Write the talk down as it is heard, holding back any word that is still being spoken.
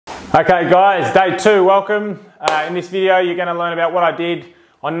Okay guys, day 2, welcome. In this video you're going to learn about what I did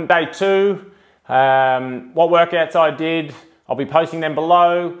on day 2, what workouts I did. I'll be posting them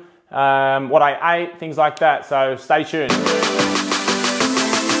below, what I ate, things like that, so stay tuned.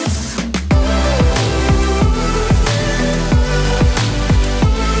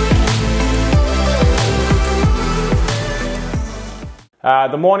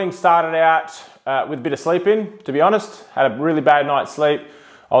 The morning started out with a bit of sleeping, to be honest. Had a really bad night's sleep.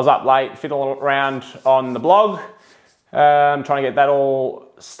 I was up late, fiddling around on the blog, trying to get that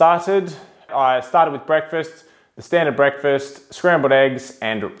all started. I started with breakfast, the standard breakfast, scrambled eggs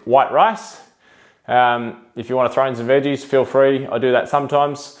and white rice. If you want to throw in some veggies, feel free. I do that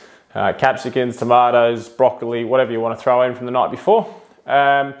sometimes. Capsicums, tomatoes, broccoli, whatever you want to throw in from the night before.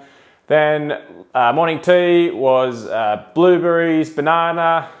 Then morning tea was blueberries,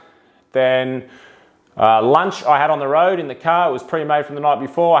 banana. Then lunch I had on the road in the car. It was pre-made from the night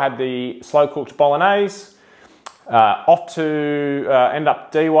before. I had the slow-cooked bolognese. Off to end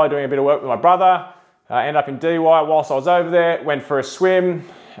up DY doing a bit of work with my brother. End up in DY whilst I was over there. Went for a swim.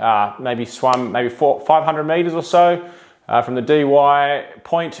 Maybe swum 500 meters or so from the DY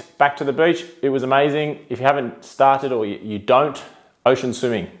point back to the beach. It was amazing. If you haven't started or you don't, ocean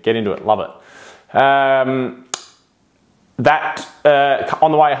swimming, get into it, love it.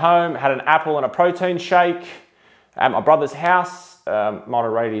 On the way home, had an apple and a protein shake at my brother's house. Might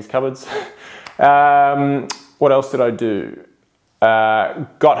have raided his cupboards. What else did I do?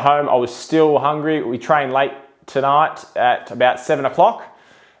 Got home, I was still hungry. We trained late tonight at about 7 o'clock.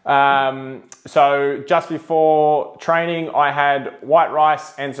 So just before training, I had white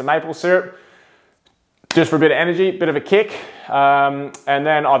rice and some maple syrup, just for a bit of energy, bit of a kick. And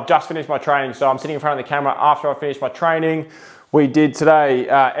then I've just finished my training. So I'm sitting in front of the camera after I finished my training. We did today,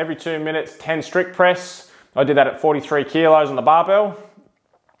 every 2 minutes, 10 strict press. I did that at 43 kilos on the barbell,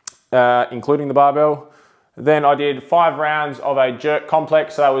 including the barbell. Then I did 5 rounds of a jerk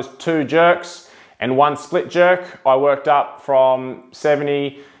complex. So that was 2 jerks and 1 split jerk. I worked up from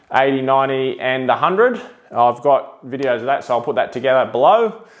 70, 80, 90, and 100. I've got videos of that, so I'll put that together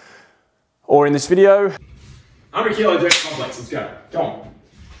below or in this video. 100 kilo jerk complex, let's go. Come on.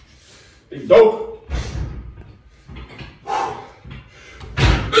 Big dope.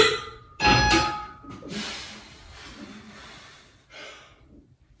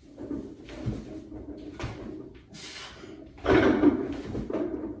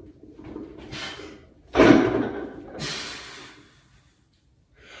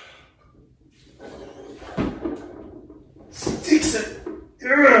 Sticks it.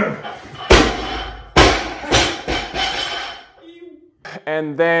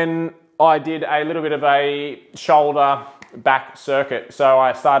 And then I did a little bit of a shoulder back circuit. So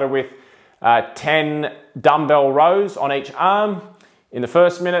I started with 10 dumbbell rows on each arm in the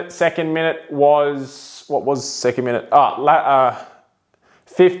first minute. Second minute was, what was second minute?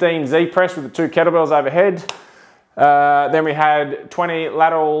 15 Z press with the 2 kettlebells overhead. Then we had 20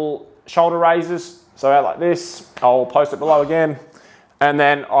 lateral shoulder raises. So out like this, I'll post it below again. And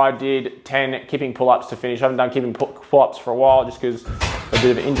then I did 10 kipping pull-ups to finish. I haven't done kipping pull-ups for a while just because a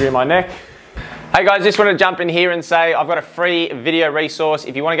bit of an injury in my neck. Hey guys, just want to jump in here and say I've got a free video resource.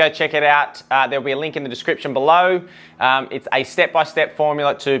 If you want to go check it out, there'll be a link in the description below. It's a step-by-step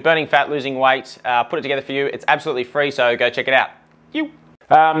formula to burning fat, losing weight. Put it together for you. It's absolutely free, so go check it out.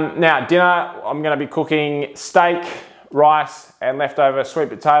 Now, dinner, I'm going to be cooking steak, rice, and leftover sweet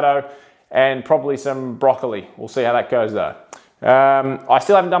potato, and probably some broccoli. We'll see how that goes though. I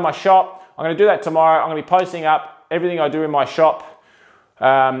still haven't done my shop. I'm going to do that tomorrow. I'm going to be posting up everything I do in my shop.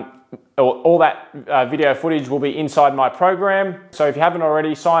 All that video footage will be inside my program. So if you haven't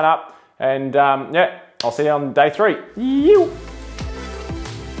already, sign up and yeah, I'll see you on day 3.